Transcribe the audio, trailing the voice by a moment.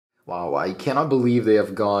Wow, I cannot believe they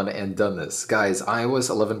have gone and done this. Guys, iOS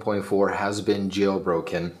 11.4 has been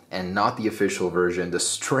jailbroken, and not the official version, the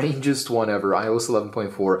strangest one ever, iOS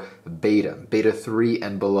 11.4 beta 3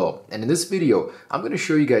 and below. And in this video, I'm going to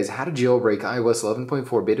show you guys how to jailbreak iOS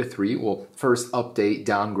 11.4 beta 3. Well, first update,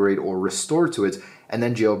 downgrade, or restore to it, and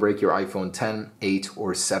then jailbreak your iPhone 10, 8,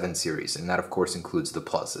 or 7 series, and that of course includes the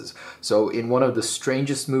pluses. So in one of the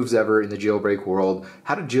strangest moves ever in the jailbreak world,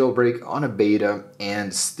 how to jailbreak on a beta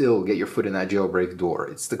and still get your foot in that jailbreak door.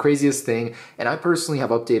 It's the craziest thing, and I personally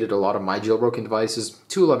have updated a lot of my jailbroken devices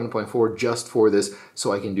to 11.4 just for this,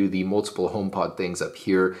 so I can do the multiple HomePod things up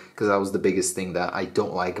here, because that was the biggest thing that I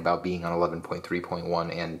don't like about being on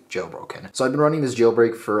 11.3.1 and jailbroken. So I've been running this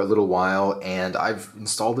jailbreak for a little while, and I've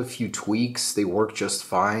installed a few tweaks. They work just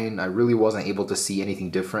fine. I really wasn't able to see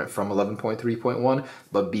anything different from 11.3.1,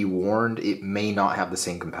 but be warned, it may not have the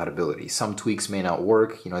same compatibility. Some tweaks may not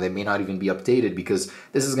work, they may not even be updated because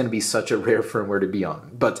this is going to be such a rare firmware to be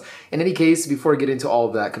on. But in any case, before I get into all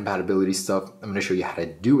of that compatibility stuff, I'm going to show you how to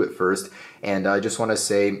do it first. And I just want to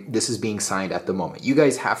say this is being signed at the moment. You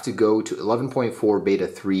guys have to go to 11.4 beta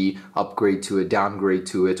 3, upgrade to it, downgrade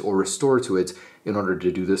to it, or restore to it in order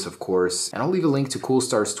to do this, of course. And I'll leave a link to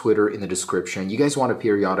Coolstar's Twitter in the description. You guys want to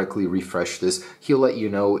periodically refresh this. He'll let you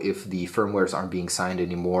know if the firmwares aren't being signed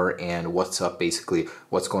anymore and what's up, basically,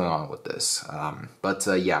 what's going on with this. Yeah,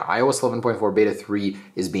 iOS 11.4 beta 3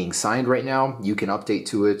 is being signed right now. You can update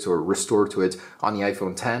to it or restore to it on the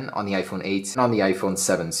iPhone 10, on the iPhone 8, and on the iPhone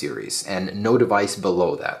 7 series, and no device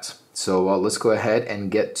below that. So let's go ahead and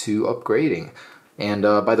get to upgrading. And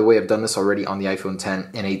by the way, I've done this already on the iPhone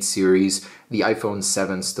 10 and 8 series. The iPhone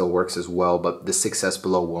 7 still works as well, but the 6S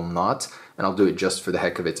below will not. And I'll do it just for the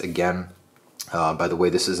heck of it again. By the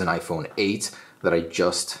way, this is an iPhone 8 that I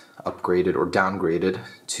just upgraded or downgraded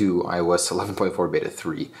to iOS 11.4 beta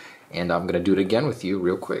 3. And I'm going to do it again with you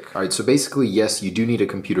real quick. All right, so basically, yes, you do need a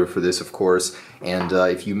computer for this, of course. And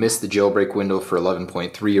if you missed the jailbreak window for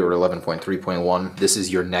 11.3 or 11.3.1, this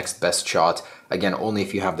is your next best shot. Again, only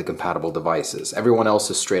if you have the compatible devices. Everyone else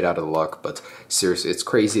is straight out of luck, but seriously, it's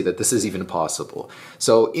crazy that this is even possible.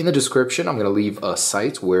 So in the description, I'm going to leave a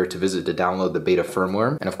site where to visit to download the beta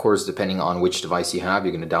firmware. And of course, depending on which device you have,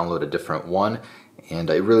 you're going to download a different one. And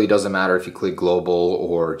it really doesn't matter if you click global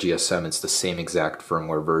or GSM, it's the same exact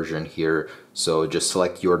firmware version here. So just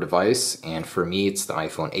select your device, and for me it's the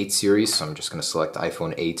iPhone 8 series, so I'm just going to select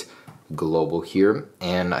iPhone 8 global here.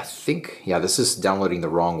 And I think, yeah, this is downloading the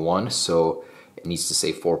wrong one, so it needs to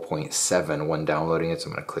say 4.7 when downloading it, so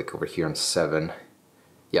I'm going to click over here on 7.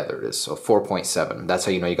 Yeah, there it is, so 4.7. That's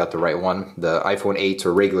how you know you got the right one. The iPhone 8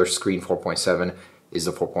 or regular screen 4.7 is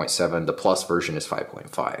the 4.7, the Plus version is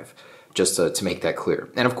 5.5. Just to make that clear.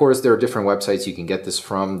 And of course, there are different websites you can get this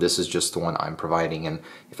from. This is just the one I'm providing, and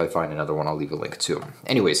if I find another one, I'll leave a link too.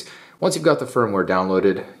 Anyways, once you've got the firmware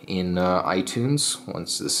downloaded in iTunes,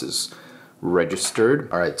 once this is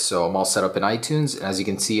registered. All right, so I'm all set up in iTunes, and as you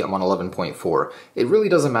can see, I'm on 11.4. It really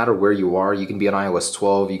doesn't matter where you are. You can be on iOS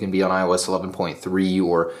 12, you can be on iOS 11.3,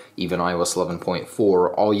 or even iOS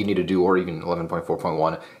 11.4. All you need to do, or even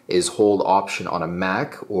 11.4.1, is hold Option on a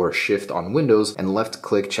Mac or Shift on Windows and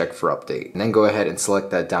left-click check for update. And then go ahead and select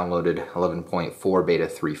that downloaded 11.4 beta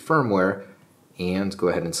 3 firmware, and go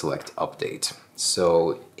ahead and select update.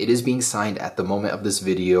 So it is being signed at the moment of this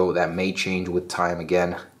video. That may change with time.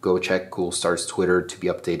 Again, go check Coolstar's Twitter to be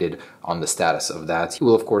updated on the status of that. He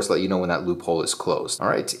will of course let you know when that loophole is closed. All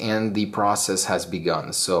right, and the process has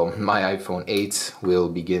begun. So my iPhone 8 will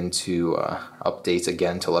begin to update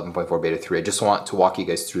again to 11.4 beta 3. I just want to walk you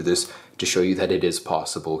guys through this to show you that it is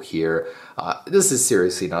possible here. This is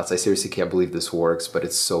seriously nuts. I seriously can't believe this works, but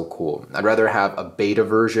it's so cool. I'd rather have a beta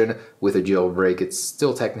version with a jailbreak. It's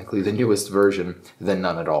still technically the newest version than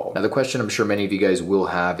none at all. Now the question I'm sure many of you guys will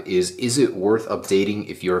have is it worth updating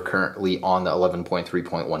if you're currently on the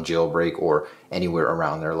 11.3.1 jailbreak or anywhere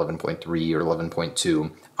around there, 11.3 or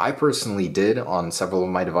 11.2. I personally did on several of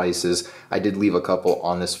my devices. I did leave a couple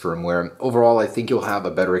on this firmware. Overall, I think you'll have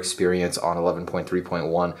a better experience on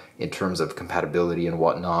 11.3.1 in terms of compatibility and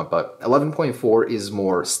whatnot, but 11.4 is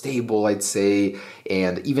more stable, I'd say,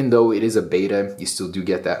 and even though it is a beta, you still do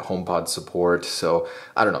get that HomePod support, so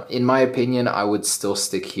I don't know. In my opinion, I would still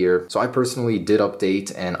stick here. So I personally did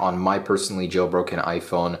update, and on my personally jailbroken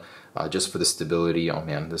iPhone, just for the stability. Oh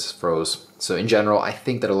man, this froze. So in general, I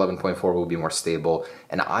think that 11.4 will be more stable,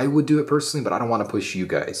 and I would do it personally, but I don't want to push you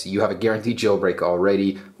guys. You have a guaranteed jailbreak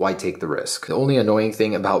already. Why take the risk? The only annoying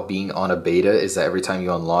thing about being on a beta is that every time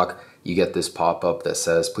you unlock, you get this pop-up that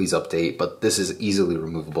says, please update, but this is easily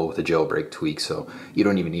removable with a jailbreak tweak, so you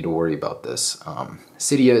don't even need to worry about this.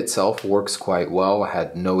 Cydia itself works quite well. I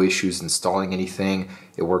had no issues installing anything.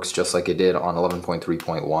 It works just like it did on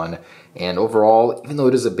 11.3.1. And overall, even though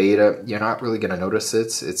it is a beta, you're not really going to notice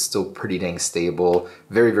it. It's still pretty dang stable,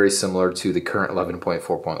 very, very similar to the current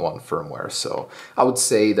 11.4.1 firmware. So I would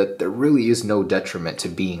say that there really is no detriment to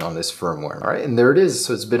being on this firmware. All right, and there it is.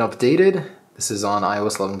 So it's been updated. This is on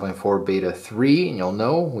iOS 11.4 beta 3, and you'll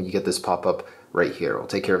know when you get this pop-up right here. We'll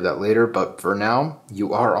take care of that later, but for now,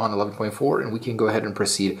 you are on 11.4 and we can go ahead and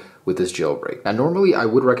proceed with this jailbreak. Now, normally I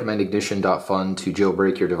would recommend ignition.fun to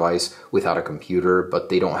jailbreak your device without a computer, but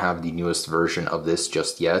they don't have the newest version of this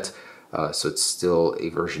just yet. So it's still a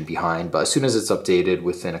version behind, but as soon as it's updated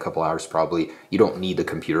within a couple hours probably, you don't need the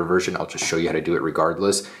computer version. I'll just show you how to do it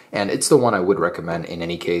regardless. And it's the one I would recommend in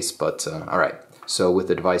any case, but all right. So with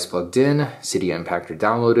the device plugged in, Cydia Impactor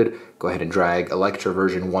downloaded, go ahead and drag Electra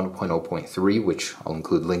version 1.0.3, which I'll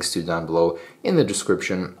include links to down below in the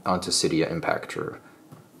description, onto Cydia Impactor.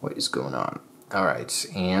 What is going on? All right,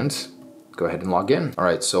 and go ahead and log in. All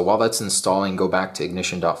right, so while that's installing, go back to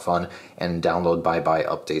ignition.fun and download Bye Bye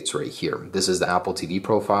Updates right here. This is the Apple TV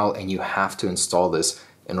profile, and you have to install this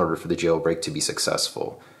in order for the jailbreak to be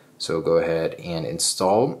successful. So go ahead and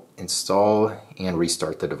install, and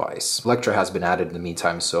restart the device. Electra has been added in the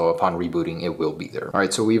meantime, so upon rebooting, it will be there. All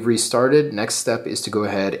right, so we've restarted. Next step is to go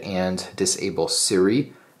ahead and disable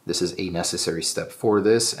Siri. This is a necessary step for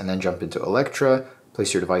this, and then jump into Electra,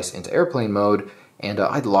 place your device into airplane mode, and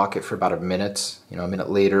I'd lock it for about a minute. You know, a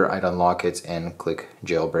minute later, I'd unlock it and click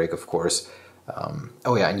jailbreak, of course.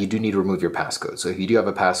 Oh yeah, and you do need to remove your passcode. So if you do have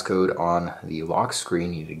a passcode on the lock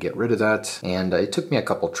screen, you need to get rid of that. And it took me a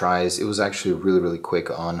couple tries. It was actually really, really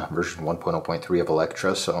quick on version 1.0.3 of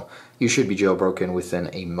Electra, so you should be jailbroken within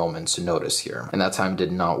a moment's notice here. And that time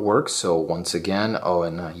did not work, so once again,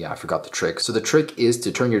 yeah, I forgot the trick. So the trick is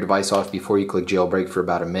to turn your device off before you click jailbreak for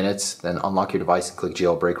about a minute, then unlock your device and click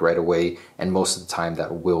jailbreak right away, and most of the time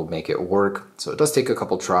that will make it work. So it does take a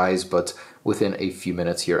couple tries, but within a few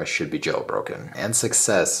minutes here, I should be jailbroken. And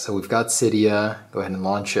success. So we've got Cydia. Go ahead and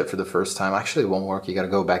launch it for the first time. Actually, it won't work. You got to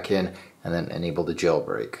go back in and then enable the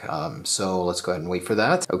jailbreak. So let's go ahead and wait for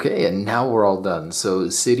that. Okay, and now we're all done. So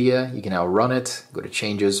Cydia, you can now run it, go to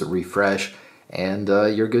changes, refresh, and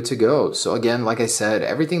you're good to go. So again, like I said,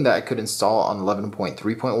 everything that I could install on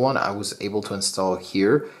 11.3.1, I was able to install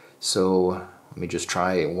here. So let me just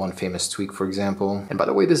try one famous tweak, for example. And by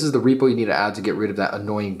the way, this is the repo you need to add to get rid of that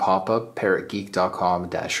annoying pop-up,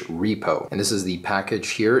 parrotgeek.com-repo. And this is the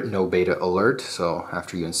package here, no beta alert. So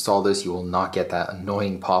after you install this, you will not get that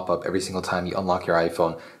annoying pop-up every single time you unlock your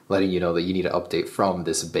iPhone, letting you know that you need to update from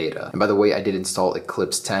this beta. And by the way, I did install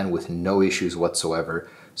Eclipse 10 with no issues whatsoever.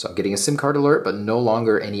 So I'm getting a SIM card alert, but no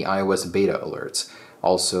longer any iOS beta alerts.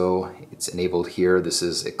 Also, it's enabled here. This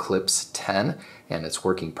is Eclipse 10, and it's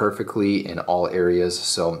working perfectly in all areas.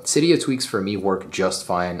 So Cydia tweaks for me work just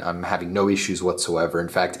fine. I'm having no issues whatsoever. In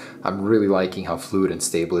fact, I'm really liking how fluid and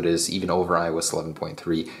stable it is, even over iOS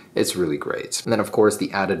 11.3. It's really great. And then of course,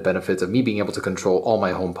 the added benefit of me being able to control all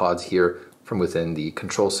my HomePods here from within the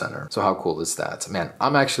control center. So how cool is that? Man,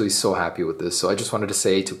 I'm actually so happy with this. So I just wanted to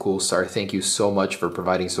say to Coolstar, thank you so much for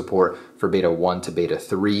providing support for beta 1 to beta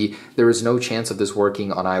 3. There is no chance of this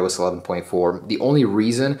working on iOS 11.4. The only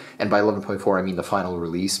reason, and by 11.4 I mean the final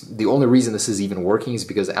release, the only reason this is even working is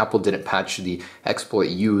because Apple didn't patch the exploit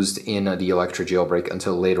used in the Electra jailbreak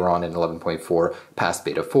until later on in 11.4 past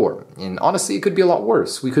beta 4. And honestly, it could be a lot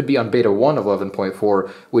worse. We could be on beta 1 of 11.4,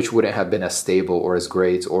 which wouldn't have been as stable or as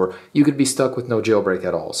great, or you could be stuck with no jailbreak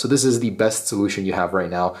at all. So this is the best solution you have right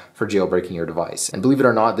now for jailbreaking your device. And believe it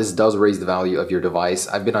or not, this does raise the value of your device.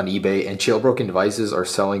 I've been on eBay and jailbroken devices are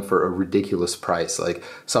selling for a ridiculous price, like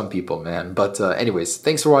some people, man. But anyways,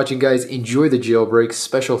 thanks for watching, guys. Enjoy the jailbreak.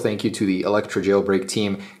 Special thank you to the Electra jailbreak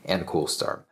team and Coolstar.